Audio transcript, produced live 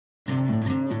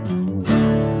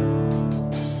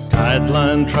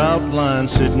Sideline, trout line,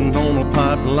 sitting on a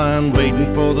pipeline,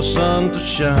 waiting for the sun to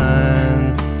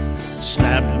shine.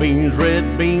 Snap beans,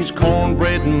 red beans,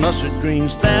 cornbread, and mustard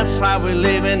greens, that's how we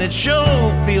live, and it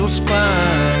sure feels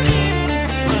fine.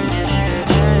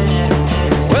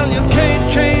 Well, you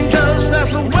can't change us,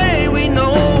 that's the way we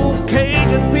know.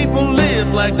 Cajun people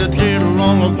live like they did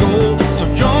long ago.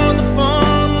 So join the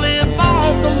fun, live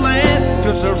off the land,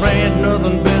 'cause there ain't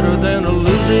nothing better than a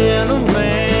Louisiana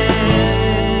man.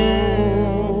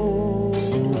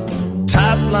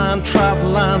 Line, trout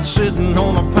line, sitting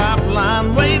on a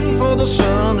pipeline, waiting for the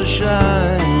sun to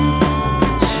shine.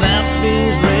 Snap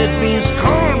beans, red beans,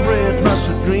 cornbread,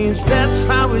 mustard greens, that's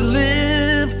how we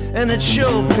live, and it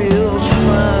sure feels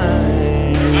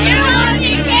fine. You're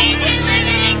watching Cajun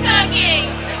Living and Cooking.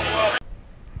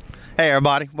 Hey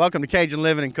everybody, welcome to Cajun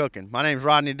Living and Cooking. My name is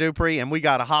Rodney Dupree, and we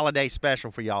got a holiday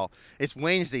special for y'all. It's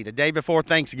Wednesday, the day before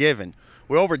Thanksgiving.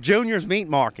 We're over at Junior's Meat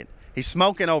Market. He's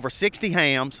smoking over 60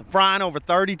 hams, frying over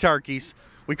 30 turkeys.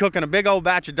 We cooking a big old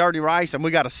batch of dirty rice, and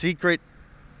we got a secret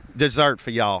dessert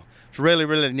for y'all. It's really,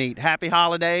 really neat. Happy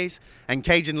holidays, and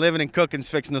Cajun Living and Cooking's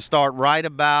fixing to start right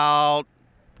about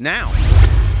now.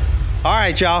 All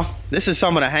right, y'all, this is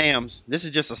some of the hams. This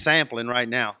is just a sampling right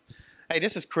now. Hey,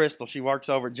 this is Crystal. She works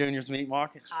over at Junior's Meat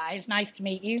Market. Hi, it's nice to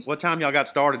meet you. What time y'all got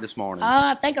started this morning?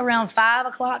 I think around 5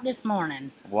 o'clock this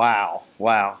morning. Wow,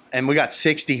 wow. And we got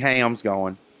 60 hams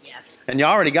going. Yes. And you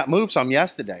already got moved some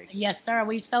yesterday. Yes, sir.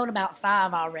 We sold about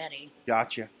 5 already.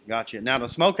 Gotcha, gotcha. Now the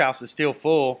smokehouse is still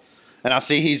full, and I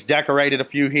see he's decorated a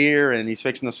few here, and he's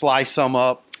fixing to slice some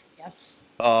up. Yes.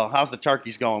 How's the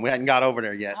turkeys going? We hadn't got over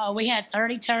there yet. Oh, we had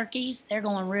 30 turkeys. They're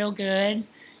going real good.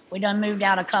 We done moved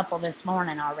out a couple this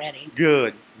morning already.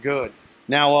 Good, good.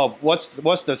 Now, what's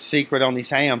the secret on these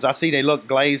hams? I see they look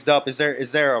glazed up. Is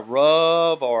there a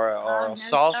rub or a No,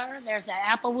 sauce? sir. There's the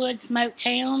Applewood smoked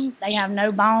ham. They have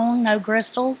no bone, no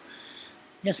gristle,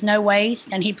 just no waste.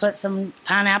 And he put some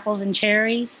pineapples and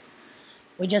cherries.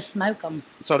 We just smoke them.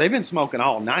 So they've been smoking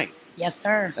all night. Yes,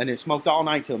 sir. And it smoked all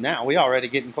night till now. We already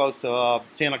getting close to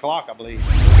 10 o'clock, I believe.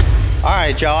 All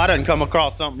right, y'all. I done come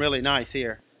across something really nice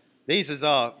here. These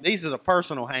are the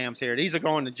personal hams here. These are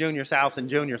going to Junior's house and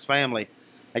Junior's family.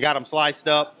 They got them sliced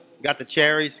up, got the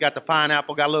cherries, got the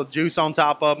pineapple, got a little juice on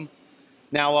top of them.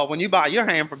 Now, when you buy your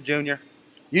ham from Junior,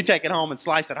 you take it home and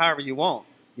slice it however you want.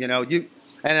 You know,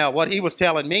 what he was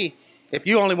telling me, if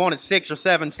you only wanted 6 or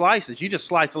 7 slices, you just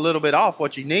slice a little bit off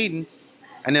what you need,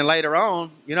 and then later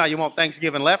on, you know, you want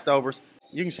Thanksgiving leftovers,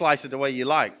 you can slice it the way you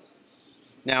like.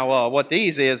 Now, what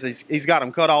these is he's got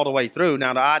them cut all the way through.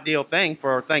 Now, the ideal thing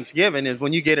for Thanksgiving is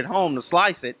when you get it home to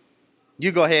slice it,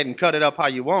 you go ahead and cut it up how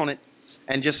you want it,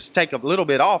 and just take a little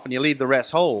bit off, and you leave the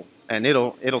rest whole, and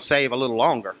it'll save a little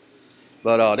longer.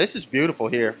 But this is beautiful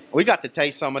here. We got to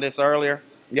taste some of this earlier.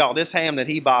 Y'all, this ham that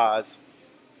he buys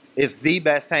is the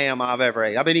best ham I've ever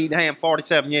ate. I've been eating ham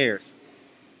 47 years.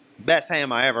 Best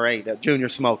ham I ever ate at Junior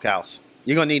Smokehouse.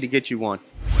 You're going to need to get you one.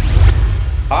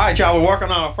 All right, y'all, we're working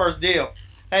on our first deal.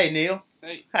 Hey, Neil.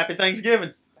 Hey. Happy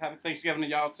Thanksgiving. Happy Thanksgiving to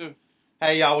y'all, too.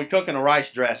 Hey, y'all, we're cooking a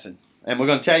rice dressing. And we're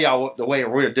going to tell y'all the way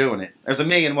we're doing it. There's a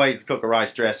million ways to cook a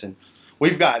rice dressing.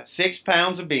 We've got 6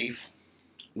 pounds of beef.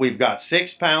 We've got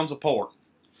 6 pounds of pork.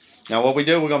 Now what we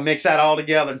do, we're going to mix that all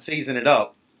together and season it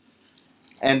up.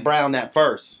 And brown that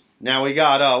first. Now we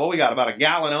got, what we got? About a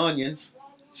gallon of onions,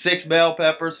 6 bell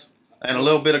peppers, and a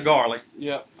little bit of garlic.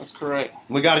 Yeah, that's correct.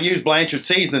 We got to use Blanchard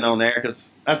seasoning on there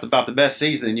because that's about the best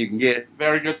seasoning you can get.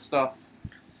 Very good stuff.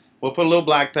 We'll put a little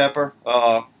black pepper.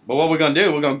 But what we're going to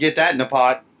do, we're going to get that in the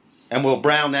pot. And we'll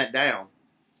brown that down.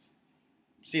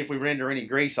 See if we render any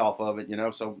grease off of it, you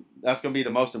know. So that's going to be the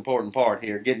most important part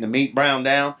here, getting the meat browned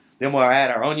down. Then we'll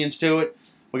add our onions to it.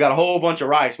 We got a whole bunch of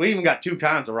rice. We even got 2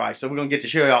 kinds of rice. So we're going to get to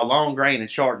show y'all long grain and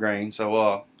short grain.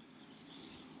 So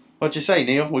what you say,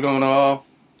 Neil? We're going to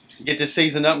get this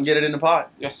seasoned up and get it in the pot.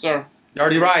 Yes, sir.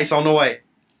 Dirty rice on the way.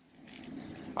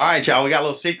 All right, y'all. We got a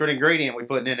little secret ingredient we're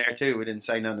putting in there, too. We didn't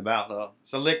say nothing about.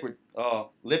 It's a liquid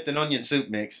Lipton onion soup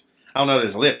mix. I don't know that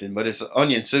it's Lipton, but it's an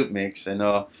onion soup mix, and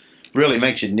really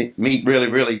makes your meat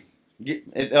really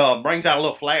it brings out a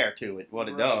little flair to it. What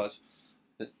it does,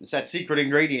 it's that secret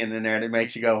ingredient in there that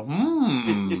makes you go,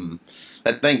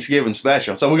 that Thanksgiving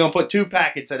special. So we're gonna put 2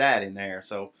 packets of that in there.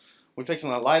 So we're fixing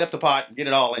to light up the pot and get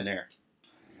it all in there.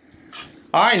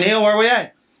 All right, Neil, where are we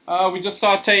at? We just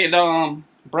sauteed,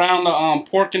 brown the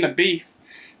pork and the beef.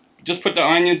 Just put the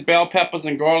onions, bell peppers,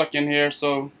 and garlic in here,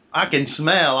 so. I can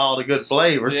smell all the good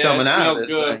flavors coming out of this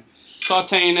thing.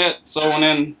 Sauteing it, and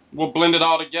then we'll blend it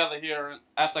all together here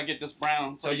after I get this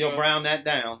brown. So you'll brown that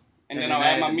down. And then I'll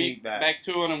add my meat back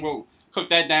to it, and we'll cook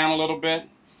that down a little bit.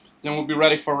 Then we'll be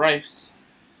ready for rice.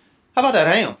 How about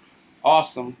that ham?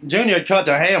 Awesome. Junior had cut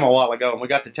the ham a while ago, and we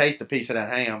got to taste a piece of that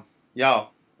ham.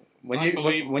 Y'all, when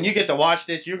you get to watch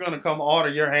this, you're gonna come order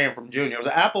your ham from Junior. It was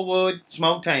an Applewood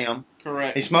smoked ham.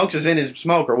 Correct. He smokes us in his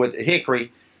smoker with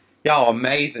hickory. Y'all,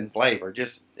 amazing flavor.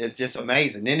 It's just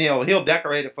amazing. Then he'll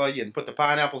decorate it for you and put the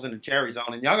pineapples and the cherries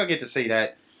on it. And y'all gonna get to see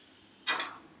that.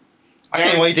 I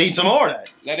can't wait to eat some more of that.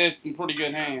 That is some pretty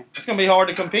good ham. It's gonna be hard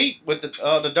to compete with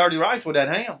the dirty rice with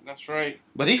that ham. That's right.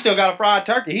 But he's still got a fried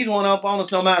turkey. He's one up on us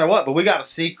no matter what. But we got a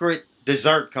secret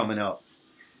dessert coming up,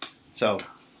 so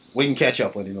we can catch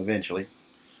up with him eventually.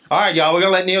 All right, y'all. We're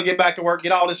gonna let Neil get back to work,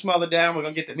 get all this smothered down. We're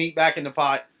gonna get the meat back in the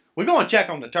pot. We're gonna check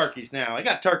on the turkeys now. I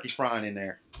got turkeys frying in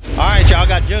there. All right, y'all.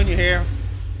 Got Junior here.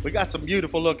 We got some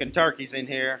beautiful looking turkeys in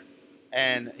here,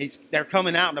 and they're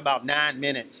coming out in about 9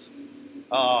 minutes.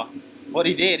 What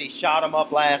he did, he shot them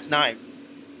up last night.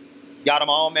 Got them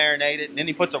all marinated, and then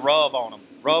he puts a rub on them.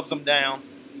 Rubs them down,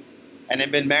 and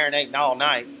they've been marinating all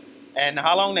night. And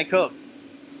how long they cook?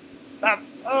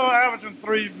 Averaging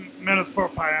 3 minutes per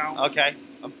pound. Okay.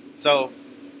 So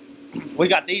we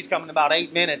got these coming about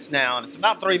 8 minutes now, and it's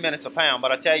about 3 minutes a pound.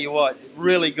 But I tell you what,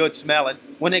 really good smelling.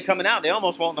 When they're coming out, they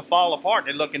almost want to fall apart.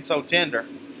 They're looking so tender.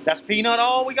 That's peanut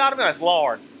oil we got them? That's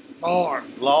lard.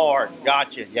 Lard.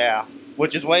 Gotcha. Yeah.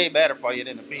 Which is way better for you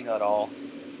than the peanut oil. All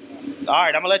right,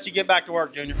 I'm going to let you get back to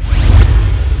work, Junior.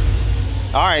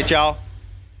 All right, y'all.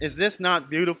 Is this not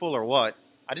beautiful or what?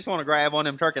 I just want to grab one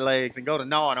of them turkey legs and go to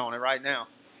gnawing on it right now.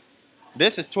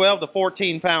 This is 12 to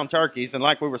 14-pound turkeys, and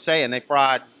like we were saying, they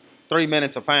fried 3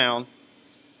 minutes a pound.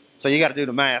 So you got to do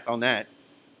the math on that.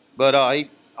 But he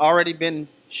already been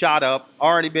shot up,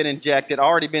 already been injected,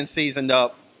 already been seasoned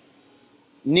up,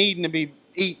 needing to be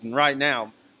eaten right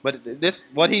now. But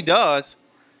what he does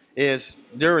is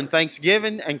during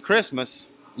Thanksgiving and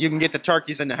Christmas, you can get the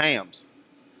turkeys and the hams.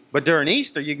 But during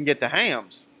Easter, you can get the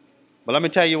hams. But let me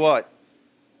tell you what,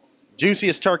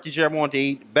 juiciest turkeys you ever want to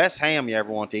eat, best ham you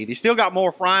ever want to eat. He still got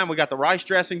more frying. We got the rice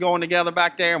dressing going together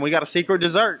back there, and we got a secret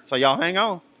dessert. So y'all hang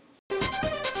on.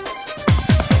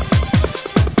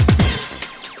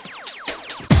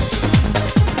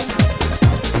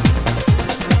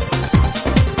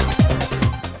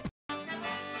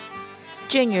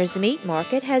 Junior's Meat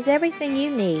Market has everything you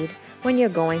need when you're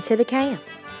going to the camp.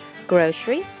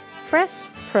 Groceries, fresh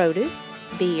produce,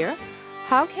 beer,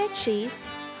 hoghead cheese,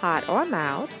 hot or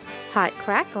mild, hot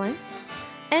cracklings,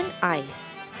 and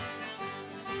ice.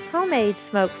 Homemade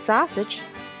smoked sausage,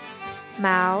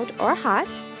 mild or hot,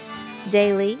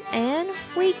 daily and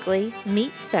weekly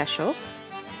meat specials,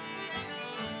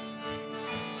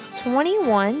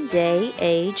 21-day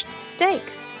aged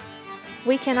steaks.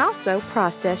 We can also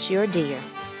process your deer.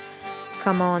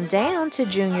 Come on down to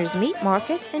Junior's Meat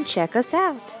Market and check us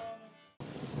out.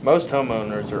 Most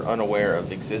homeowners are unaware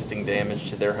of existing damage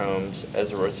to their homes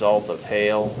as a result of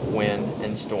hail, wind,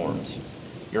 and storms.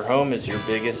 Your home is your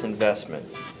biggest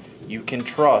investment. You can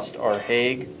trust our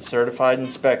Hague certified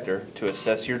inspector to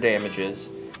assess your damages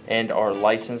and our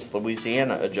licensed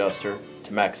Louisiana adjuster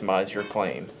to maximize your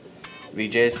claim.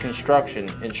 VJ's Construction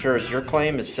ensures your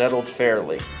claim is settled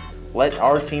fairly. Let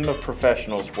our team of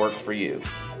professionals work for you.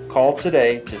 Call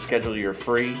today to schedule your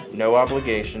free,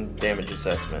 no-obligation damage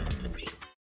assessment.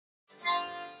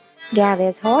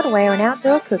 Galvez Hardware and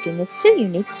Outdoor Cooking is 2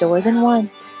 unique stores in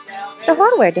one. The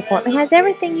hardware department has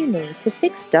everything you need to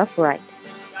fix stuff right.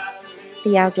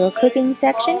 The outdoor cooking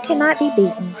section cannot be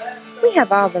beaten. We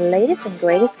have all the latest and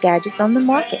greatest gadgets on the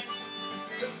market.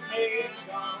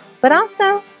 But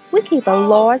also, we keep a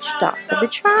large stock of the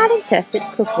tried and tested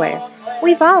cookware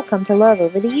we've all come to love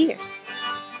over the years.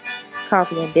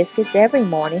 Coffee and biscuits every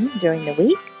morning during the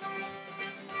week,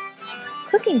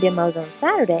 cooking demos on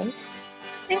Saturdays,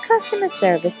 and customer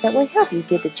service that will help you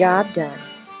get the job done.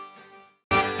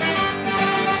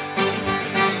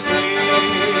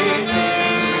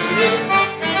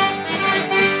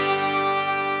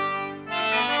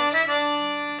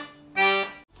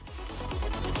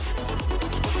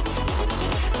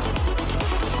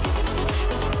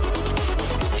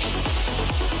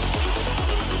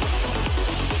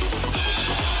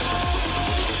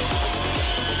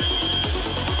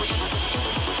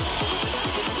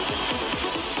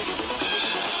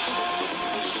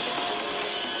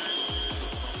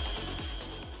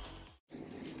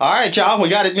 All right, y'all, we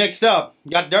got it mixed up.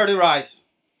 Got dirty rice.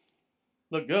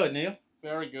 Look good, Neil.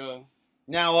 Very good.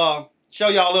 Now, show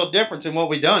y'all a little difference in what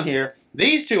we done here.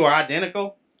 These two are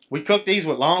identical. We cooked these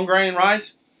with long grain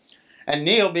rice. And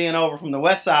Neil, being over from the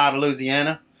west side of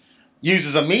Louisiana,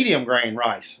 uses a medium grain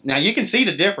rice. Now, you can see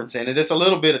the difference in it. It's a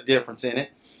little bit of difference in it.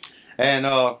 And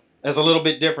there's a little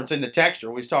bit difference in the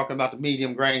texture. We was talking about the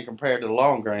medium grain compared to the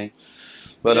long grain.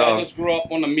 But yeah, I just grew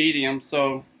up on the medium,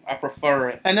 so I prefer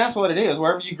it. And that's what it is.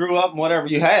 Wherever you grew up and whatever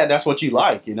you had, that's what you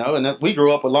like, you know. And we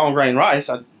grew up with long grain rice.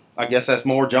 I guess that's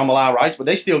more jambalaya rice, but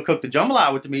they still cook the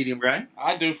jambalaya with the medium grain.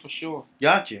 I do for sure.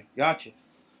 Gotcha.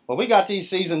 Well, we got these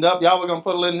seasoned up, y'all. We're gonna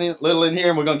put a little in here,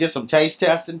 and we're gonna get some taste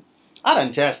testing. I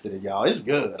done tested it, y'all. It's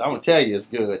good. I'm gonna tell you, it's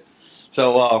good.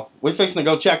 So we're fixing to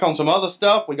go check on some other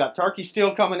stuff. We got turkey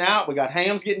still coming out. We got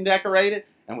hams getting decorated,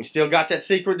 and we still got that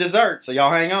secret dessert. So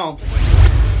y'all hang on.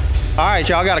 All right,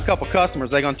 y'all got a couple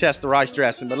customers. They're gonna test the rice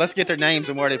dressing, but let's get their names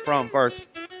and where they're from first.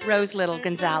 Rose Little,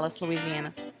 Gonzales,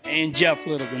 Louisiana. And Jeff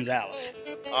Little Gonzales.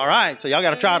 All right, so y'all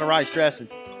got to try the rice dressing.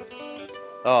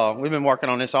 We've been working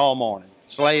on this all morning,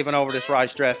 slaving over this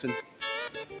rice dressing.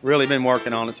 Really been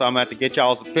working on it, so I'm going to have to get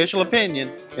y'all's official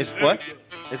opinion. It's what?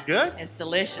 It's good? It's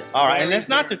delicious. All right, and it's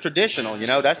not the traditional, you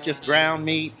know. That's just ground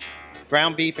meat,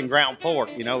 ground beef, and ground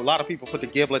pork. You know, a lot of people put the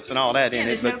giblets and all that in it.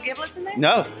 There's no giblets in there?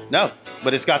 No,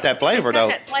 but it's got that flavor, though.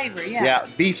 It's got that flavor, yeah. Yeah,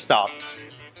 beef stock.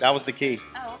 That was the key.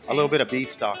 Oh, okay. A little bit of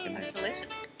beef stock in there. That's delicious.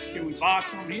 Can we buy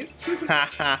some here?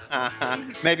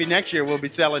 Maybe next year we'll be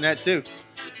selling that too.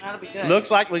 That'll be good.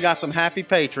 Looks like we got some happy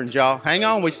patrons, y'all. Hang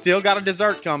on, we still got a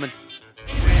dessert coming.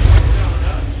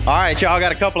 All right, y'all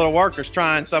got a couple of workers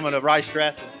trying some of the rice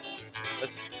dressing.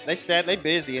 They said they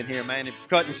busy in here, man. They're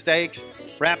cutting steaks,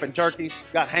 wrapping turkeys,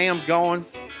 got hams going.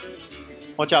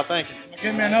 What y'all thinking?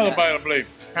 Give me another bite, I believe.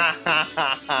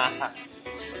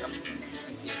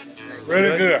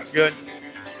 Really good. It's good.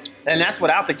 And that's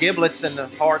without the giblets and the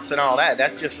hearts and all that.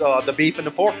 That's just the beef and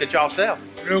the pork that y'all sell.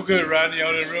 Real good, Rodney.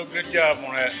 Y'all did a real good job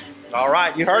on that. All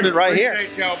right, you heard it right here.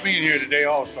 Appreciate y'all being here today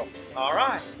also. All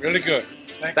right. Really good.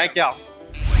 Thank y'all.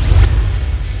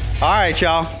 All right,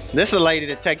 y'all. This is a lady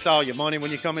that takes all your money when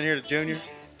you come in here to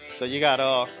Junior's. So you got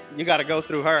to go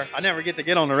through her. I never get to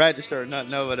get on the register or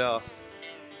nothing, no, but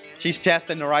she's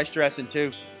testing the rice dressing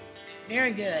too.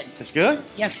 Very good. It's good?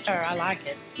 Yes, sir. I like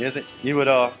it. Is it? You would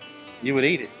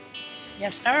eat it.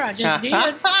 Yes, sir. I just did.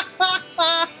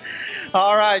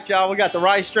 All right, y'all. We got the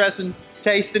rice dressing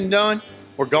tasting done.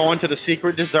 We're going to the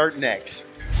secret dessert next.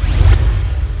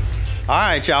 All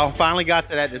right, y'all. Finally got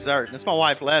to that dessert. That's my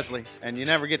wife, Leslie. And you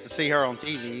never get to see her on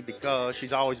TV because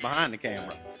she's always behind the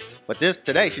camera. But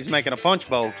today, she's making a punch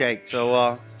bowl cake.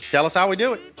 So tell us how we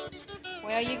do it.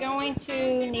 Well, you're going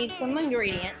to need some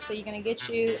ingredients. So you're going to get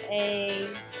you a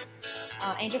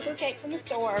angel food cake from the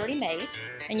store already made.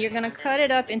 And you're going to cut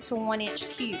it up into 1-inch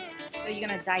cubes. So you're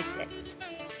going to dice it.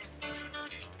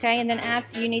 Okay, and then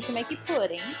after you need to make your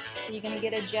pudding. So you're going to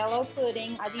get a Jell-O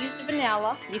pudding. I've used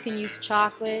vanilla. You can use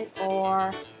chocolate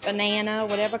or banana,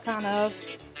 whatever kind of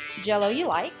Jell-O you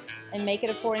like, and make it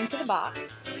according to the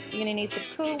box. You're going to need some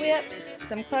Cool Whip,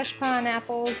 some crushed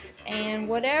pineapples, and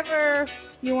whatever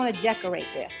you want to decorate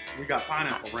with. We got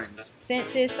pineapple rings.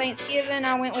 Since it's Thanksgiving,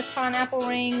 I went with pineapple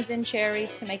rings and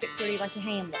cherries to make it pretty like a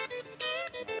ham looks.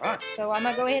 All right. So I'm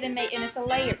going to go ahead and make, and it's a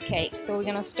layered cake. So we're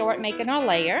going to start making our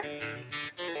layer.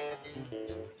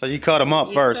 So you cut them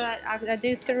up first. I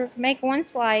do make one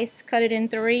slice, cut it in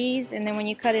 3s, and then when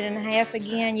you cut it in half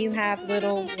again, you have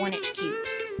little 1-inch cubes.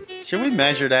 Should we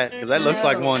measure that? Because that looks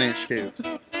like 1-inch cubes.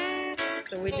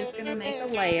 So we're just going to make a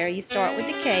layer. You start with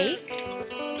the cake.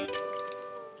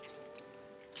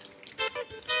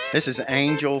 This is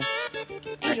angel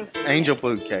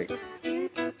food cake. And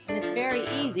it's very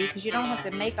easy because you don't have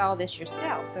to make all this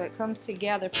yourself. So it comes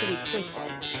together pretty quickly.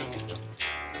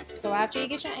 So after you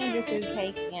get your angel food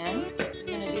cake in, you're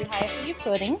going to do half of your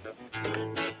pudding.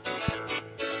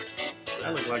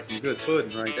 That looks like some good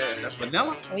pudding right there. That's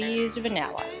vanilla? We used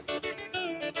vanilla.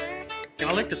 Can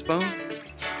I lick the spoon?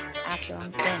 After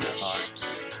I'm finished. All right.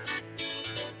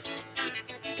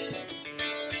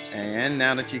 And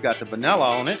now that you got the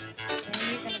vanilla on it. Then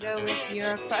you're going to go with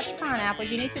your crushed pineapples.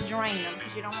 You need to drain them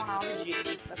because you don't want all the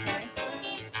juice, okay?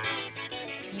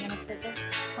 You're going to put the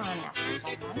pineapples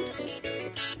on.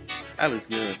 That looks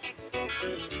good.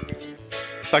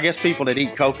 So I guess people that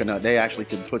eat coconut, they actually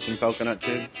can put some coconut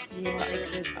too. Yeah, they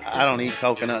could. I don't eat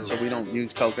coconut, so we don't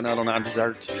use coconut on our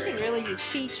desserts. You could really use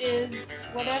peaches,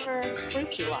 whatever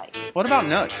fruit you like. What about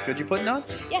nuts? Could you put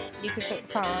nuts? Yeah, you could put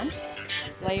pecan,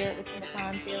 layer it with some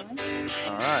pecan filling.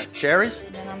 All right, cherries?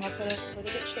 And then I'm going to put a little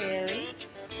bit of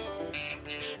cherries.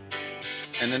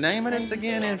 And the name of this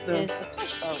again is the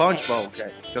punch bowl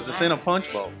cake, because it's in a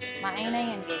punch bowl. My Aunt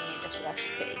Ann gave me this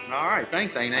recipe. All right,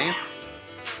 thanks, Aunt Ann.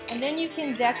 And then you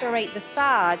can decorate the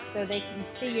sides so they can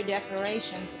see your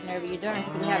decorations whenever you're done,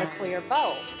 because we have a clear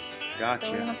bowl. Gotcha.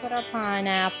 So we're going to put our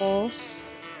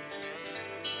pineapples.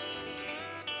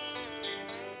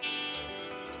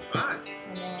 Right.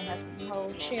 And then we'll have some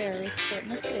whole cherries put in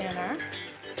the center.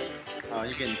 Oh,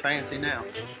 you're getting fancy now.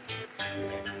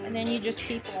 And then you just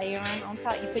keep layering on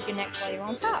top. You put your next layer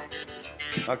on top.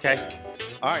 Okay.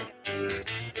 All right.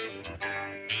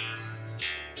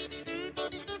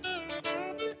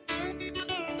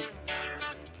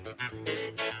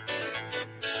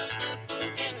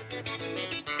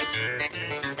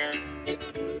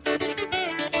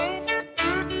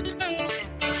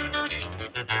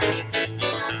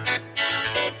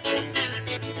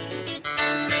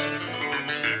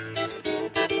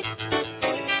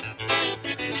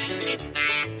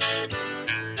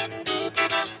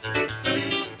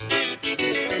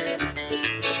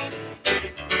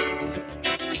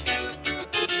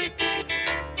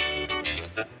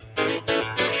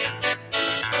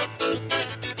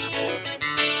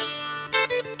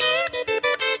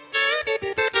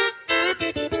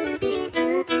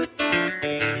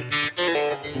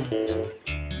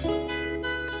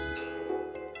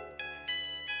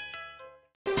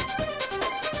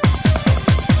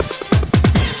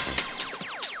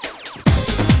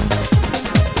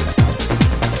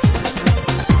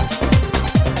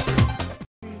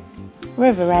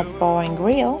 River Rats Bar and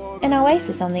Grill, an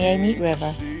oasis on the Amite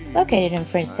River, located in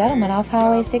French Settlement off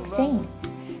Highway 16.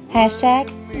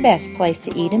 Hashtag best place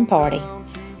to eat and party.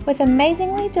 With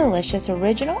amazingly delicious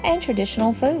original and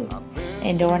traditional food.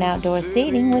 Indoor and outdoor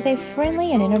seating with a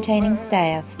friendly and entertaining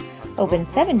staff. Open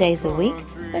 7 days a week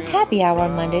with happy hour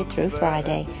Monday through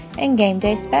Friday and game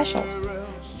day specials.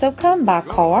 So come by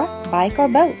car, bike, or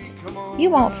boat.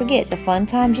 You won't forget the fun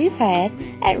times you've had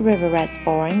at River Rats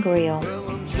Bar and Grill.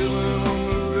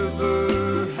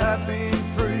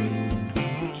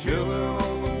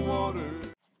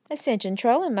 Ascension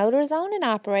Trolling Motor is owned and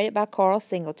operated by Carl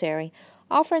Singletary,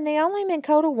 offering the only Minn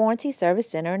Kota warranty service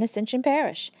center in Ascension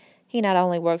Parish. He not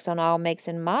only works on all makes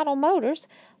and model motors,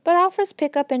 but offers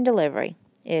pickup and delivery.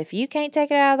 If you can't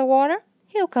take it out of the water,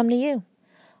 he'll come to you.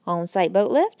 On-site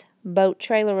boat lift, boat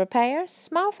trailer repair,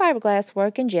 small fiberglass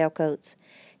work, and gel coats.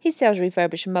 He sells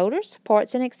refurbished motors,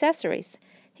 parts, and accessories.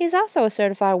 He's also a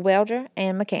certified welder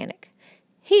and mechanic.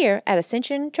 Here at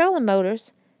Ascension Trolling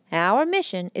Motors, our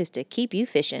mission is to keep you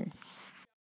fishing.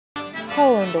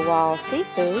 Hole in the Wall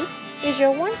Seafood is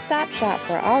your one-stop shop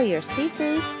for all your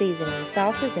seafood, seasoning,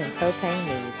 sauces, and propane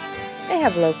needs. They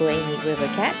have local Amite River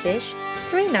catfish,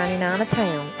 $3.99 a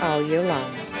pound all year long.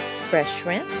 Fresh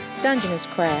shrimp, Dungeness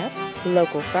crab,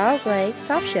 local frog leg,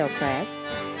 soft-shell crabs,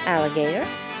 alligator,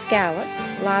 scallops,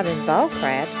 live and ball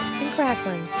crabs, and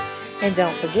cracklings. And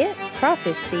don't forget,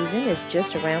 crawfish season is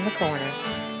just around the corner.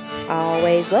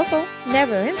 Always local,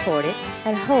 never imported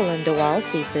at Hole in the Wall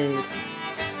Seafood.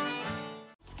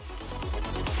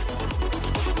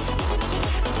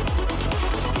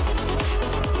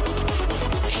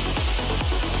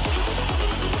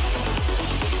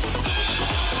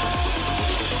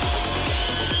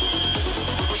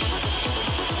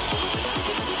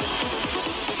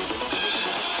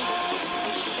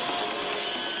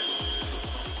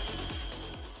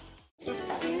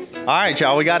 All right,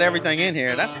 y'all, we got everything in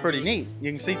here. That's pretty neat.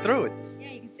 You can see through it. Yeah,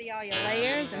 you can see all your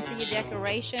layers and see your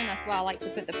decoration. That's why I like to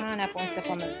put the pineapple and stuff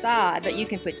on the side. But you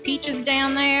can put peaches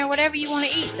down there, whatever you want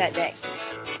to eat that day.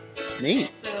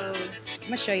 Neat. So I'm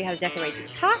going to show you how to decorate the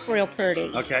top real pretty.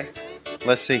 Okay.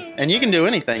 Let's see. And you can do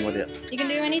anything with this. You can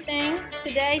do anything.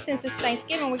 Today, since it's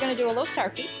Thanksgiving, we're going to do a little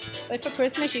turkey. But for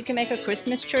Christmas, you can make a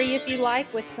Christmas tree if you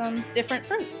like with some different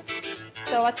fruits.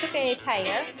 So I took a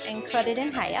pear and cut it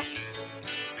in half.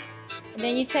 And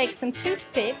then you take some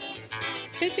toothpicks,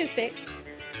 two toothpicks,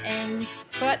 and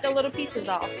cut the little pieces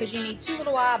off because you need 2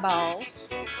 little eyeballs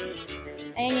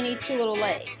and you need 2 little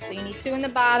legs. So you need 2 in the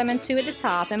bottom and 2 at the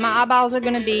top. And my eyeballs are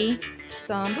going to be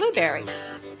some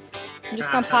blueberries. I'm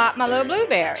just going to pop my little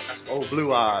blueberries. Oh,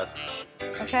 blue eyes.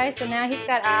 Okay, so now he's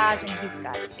got eyes and he's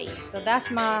got feet. So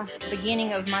that's my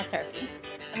beginning of my turkey.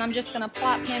 And I'm just going to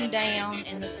plop him down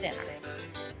in the center.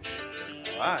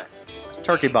 All right.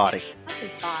 Turkey body. That's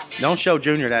his body. Don't show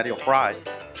Junior that, he'll fry it.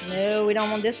 No, we don't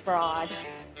want this fraud.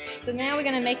 So now we're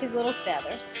going to make his little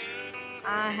feathers.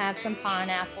 I have some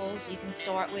pineapples. You can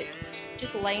start with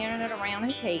just layering it around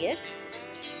his head.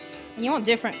 And you want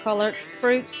different colored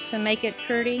fruits to make it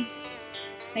pretty,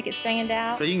 make it stand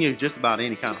out. So you can use just about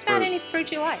any kind of fruit. Just about any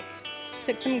fruit you like.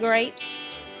 Took some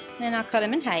grapes, and I cut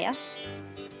them in half.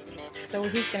 So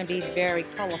he's going to be very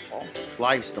colorful.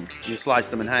 Sliced them. You sliced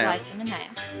them in half. Slice them in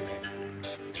half.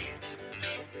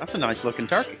 That's a nice looking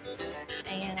turkey.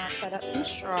 And I cut up some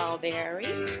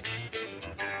strawberries.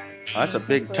 That's a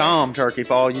big tom turkey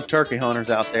for all you turkey hunters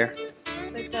out there.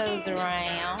 Put those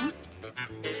around.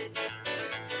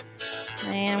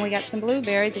 And we got some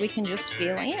blueberries we can just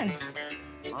fill in.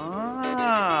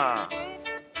 Ah.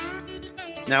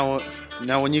 Now,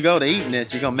 Now, when you go to eating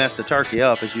this, you're going to mess the turkey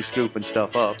up as you scooping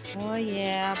stuff up. Well,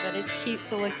 yeah, but it's cute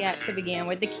to look at to begin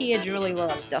with. The kids really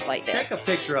love stuff like this. Take a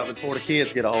picture of it before the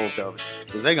kids get a hold of it,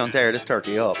 because they're going to tear this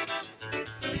turkey up.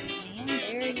 And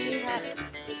there you have it.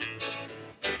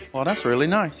 Well, that's really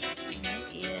nice. And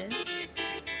it is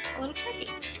a little turkey.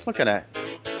 Look at that.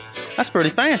 That's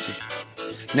pretty fancy.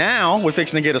 Now, we're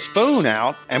fixing to get a spoon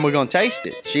out, and we're going to taste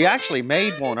it. She actually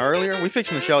made one earlier. We're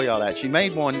fixing to show y'all that. She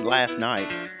made one last night,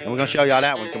 and we're going to show y'all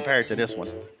that one compared to this one.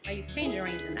 I used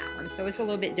tangerines in that one, so it's a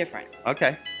little bit different.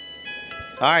 Okay.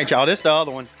 All right, y'all. This is the other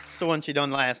one. It's the one she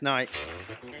done last night.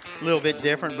 A little bit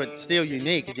different, but still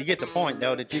unique. Because you get the point,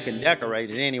 though, that you can decorate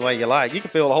it any way you like. You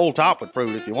can fill the whole top with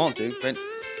fruit if you want to, but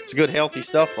it's good, healthy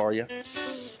stuff for you.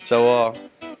 So,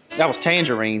 that was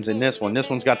tangerines in this one. This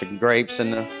one's got the grapes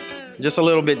and the... Just a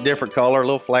little bit different color, a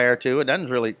little flair to it. That's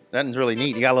really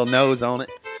neat. You got a little nose on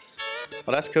it.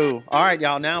 Well, that's cool. All right,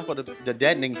 y'all, now for the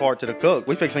deadening part to the cook.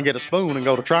 We fixing to get a spoon and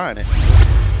go to trying it.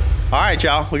 All right,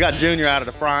 y'all, we got Junior out of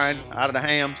the frying, out of the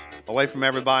hams, away from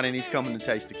everybody, and he's coming to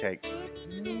taste the cake.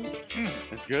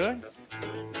 It's good?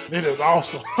 It is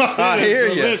awesome. I hear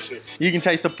you. Delicious. You can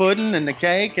taste the pudding and the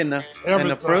cake and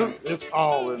the fruit. It's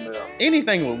all in there.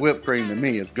 Anything with whipped cream to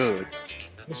me is good.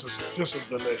 This is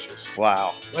delicious.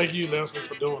 Wow. Thank you, Leslie,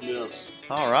 for doing this.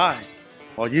 All right.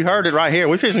 Well, you heard it right here.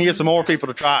 We're fixing to get some more people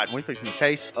to try it. We're fixing to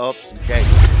taste up some cake.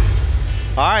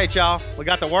 All right, y'all. We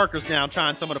got the workers now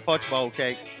trying some of the punch bowl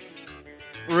cake.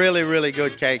 Really, really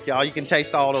good cake, y'all. You can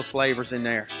taste all those flavors in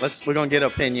there. We're gonna get an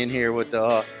opinion here with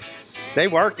the. They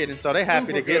work it, and so they're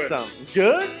happy to get some. It's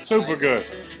good. Super good.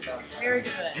 Very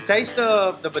good. You taste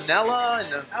the vanilla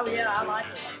and the. Oh yeah, I like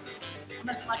it.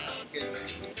 Almost like a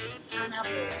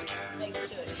pineapple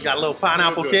taste to it. You got a little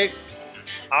pineapple kick.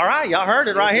 All right, y'all heard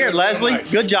it right here, Leslie.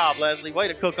 Good job, Leslie. Way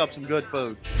to cook up some good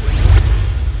food.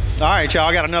 All right, y'all.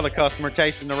 I got another customer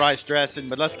tasting the rice dressing,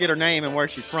 but let's get her name and where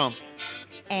she's from.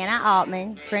 Anna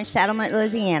Altman, French Settlement,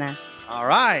 Louisiana. All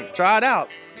right, try it out.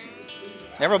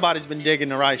 Everybody's been digging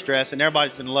the rice dressing.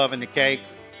 Everybody's been loving the cake.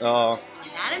 What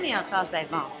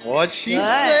she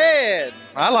said.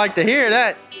 I like to hear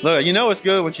that. Look, you know it's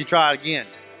good when she try it again.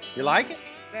 You like it?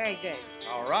 Very good.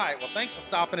 All right. Well, thanks for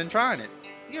stopping and trying it.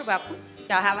 You're welcome.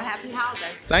 Y'all have a happy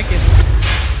holiday. Thank you.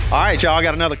 All right, y'all. I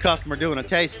got another customer doing a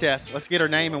taste test. Let's get her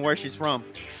name and where she's from.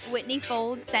 Whitney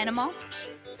Folds, Santa Ma.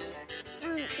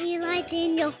 Eli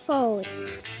Daniel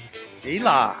Folds.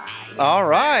 Eli. All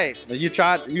right. You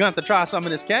have to try some of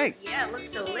this cake. Yeah, it looks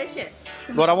delicious.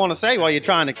 What I want to say while you're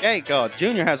trying the cake,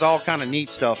 Junior has all kind of neat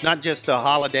stuff, not just the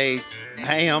holiday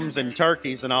hams and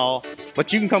turkeys and all,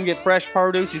 but you can come get fresh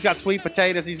produce. He's got sweet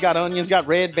potatoes, he's got onions, got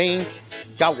red beans,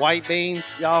 got white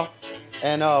beans, y'all.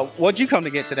 And what'd you come to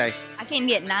get today? I came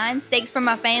to get 9 steaks for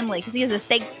my family because he has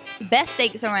the best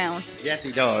steaks around. Yes,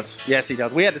 he does. Yes, he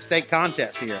does. We had the steak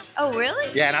contest here. Oh, really?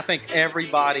 Yeah, and I think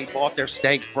everybody bought their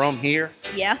steak from here.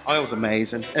 Yeah. Oh, it was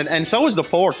amazing. And so is the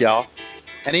pork, y'all.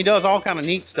 And he does all kind of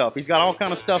neat stuff. He's got all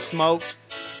kind of stuff smoked.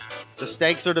 The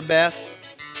steaks are the best.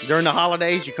 During the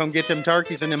holidays, you come get them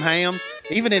turkeys and them hams.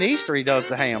 Even at Easter, he does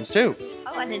the hams, too.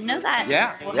 Oh, I didn't know that.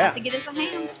 Yeah, We'll yeah. have to get us a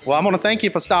ham. Well, I want to thank you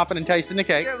for stopping and tasting the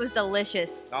cake. Sure, it was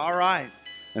delicious. All right.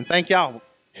 And thank y'all.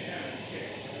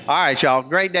 All right, y'all.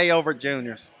 Great day over at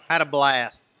Junior's. Had a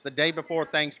blast. It's the day before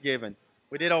Thanksgiving.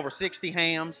 We did over 60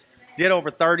 hams. Did over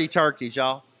 30 turkeys,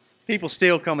 y'all. People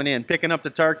still coming in, picking up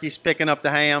the turkeys, picking up the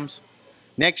hams.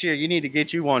 Next year, you need to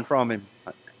get you one from him.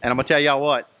 And I'm going to tell y'all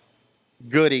what.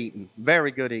 Good eating.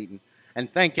 Very good eating.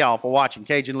 And thank y'all for watching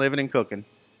Cajun Living and Cooking.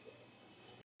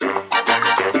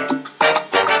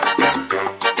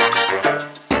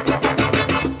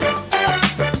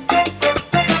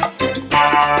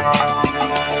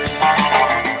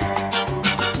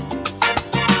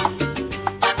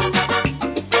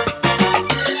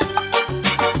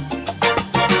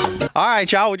 All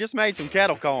right, y'all, we just made some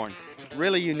kettle corn.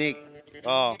 Really unique.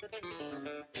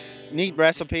 Neat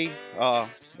recipe.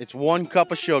 It's 1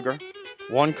 cup of sugar,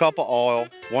 1 cup of oil,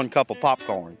 1 cup of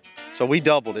popcorn. So we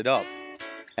doubled it up.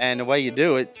 And the way you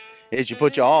do it is you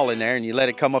put your oil in there and you let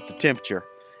it come up to temperature.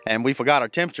 And we forgot our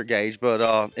temperature gauge,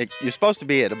 but you're supposed to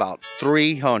be at about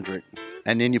 300.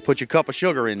 And then you put your cup of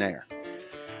sugar in there.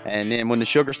 And then when the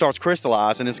sugar starts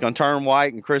crystallizing, it's going to turn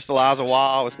white and crystallize a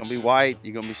while. It's going to be white.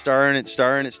 You're going to be stirring it,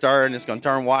 stirring it, stirring it. It's going to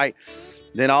turn white.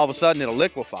 Then all of a sudden, it'll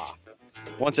liquefy.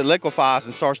 Once it liquefies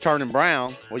and starts turning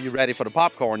brown, well, you're ready for the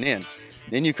popcorn then.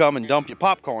 Then you come and dump your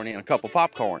popcorn in, a cup of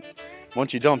popcorn.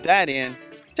 Once you dump that in,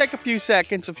 take a few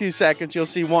seconds, you'll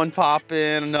see one pop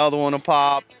in, another one will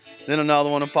pop, then another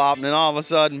one will pop, and then all of a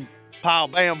sudden, pow,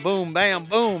 bam, boom,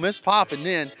 it's popping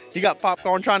then. You got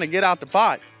popcorn trying to get out the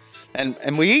pot.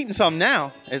 And we eating some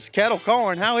now. It's kettle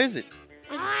corn. How is it?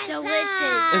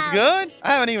 It's good?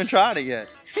 I haven't even tried it yet.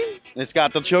 It's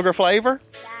got the sugar flavor.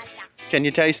 Can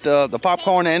you taste the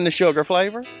popcorn and the sugar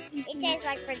flavor? It tastes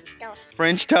like French toast.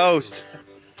 French toast.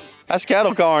 That's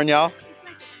kettle corn, y'all.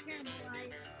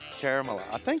 Caramel.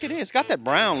 I think it is. It's got that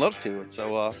brown look to it.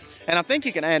 So, and I think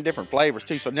you can add different flavors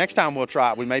too. So next time we'll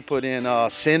try it, we may put in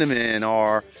cinnamon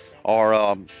or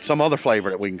some other flavor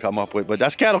that we can come up with. But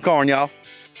that's kettle corn, y'all.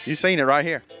 You've seen it right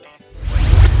here.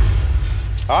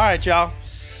 All right, y'all.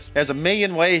 There's a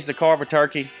million ways to carve a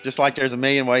turkey, just like there's a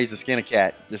million ways to skin a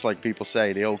cat, just like people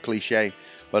say, the old cliche.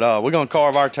 But we're gonna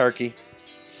carve our turkey.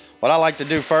 What I like to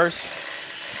do first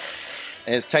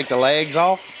is take the legs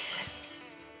off.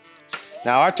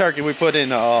 Now our turkey we put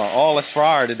in oilless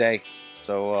fryer today,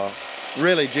 so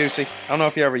really juicy. I don't know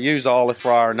if you ever used oilless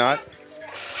fryer or not.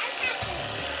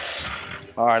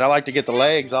 All right, I like to get the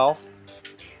legs off.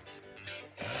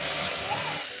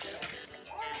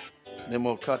 Then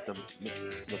we'll cut the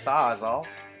thighs off.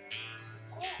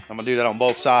 I'm gonna do that on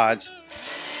both sides.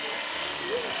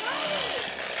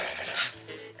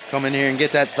 Come in here and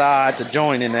get that thigh to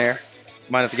join in there.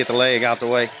 Might have to get the leg out the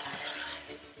way.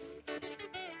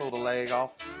 Pull the leg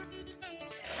off.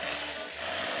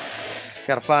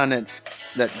 Gotta find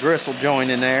that gristle joint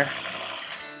in there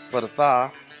for the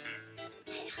thigh.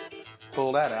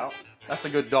 Pull that out. That's the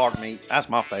good dark meat. That's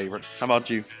my favorite. How about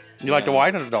you? You like the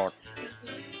white or the dark?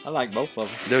 I like both of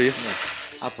them. Do you?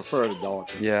 I prefer the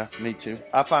dark. Yeah, me too.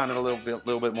 I find it a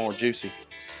little bit more juicy.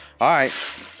 All right,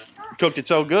 cooked it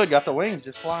so good, got the wings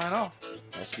just flying off.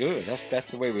 That's good. That's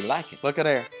the way we like it. Look at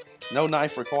there. No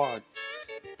knife required.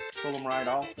 Pull them right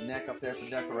off. The neck up there for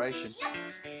decoration.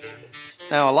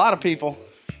 Now a lot of people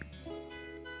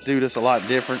do this a lot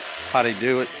different. How they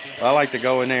do it. But I like to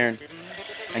go in there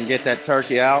and get that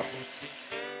turkey out.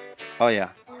 Oh yeah,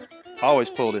 I always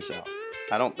pull this out.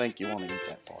 I don't think you want to eat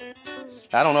that part.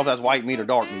 I don't know if that's white meat or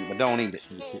dark meat, but don't eat it.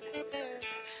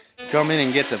 Come in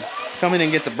and get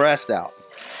the breast out.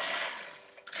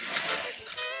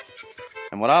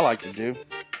 And what I like to do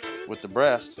with the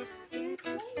breast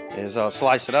is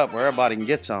slice it up where everybody can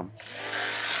get some.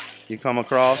 You come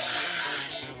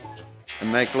across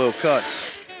and make little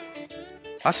cuts.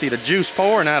 I see the juice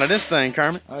pouring out of this thing,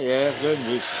 Kermit. Oh yeah, it's good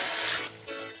juice.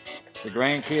 The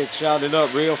grandkids shot it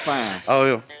up real fine. Oh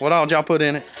yeah. What all y'all put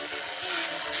in it?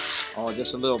 Oh,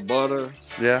 just a little butter.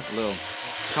 Yeah. A little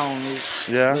conies.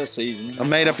 Yeah. A little seasoning. I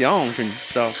made up your own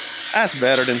stuff. That's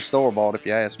better than store-bought if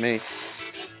you ask me.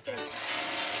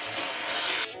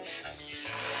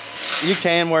 You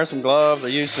can wear some gloves or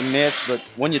use some mitts, but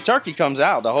when your turkey comes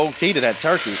out, the whole key to that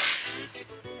turkey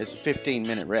is a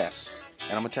 15-minute rest.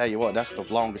 And I'm gonna tell you what, that's the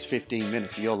longest 15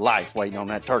 minutes of your life waiting on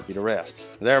that turkey to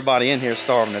rest. With everybody in here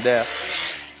starving to death.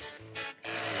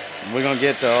 And we're gonna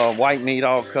get the white meat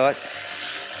all cut.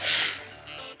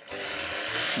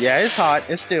 Yeah, it's hot,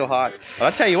 it's still hot.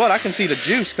 But I tell you what, I can see the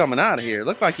juice coming out of here.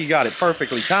 Look like you got it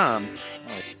perfectly timed.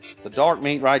 The dark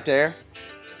meat right there.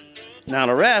 Now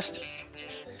the rest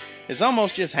is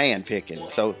almost just hand picking.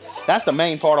 So that's the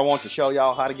main part I want to show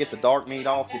y'all, how to get the dark meat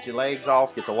off, get your legs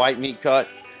off, get the white meat cut.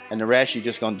 And the rest, you're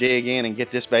just gonna dig in and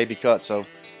get this baby cut. So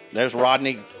there's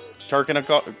Rodney carving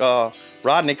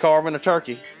a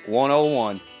turkey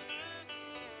 101.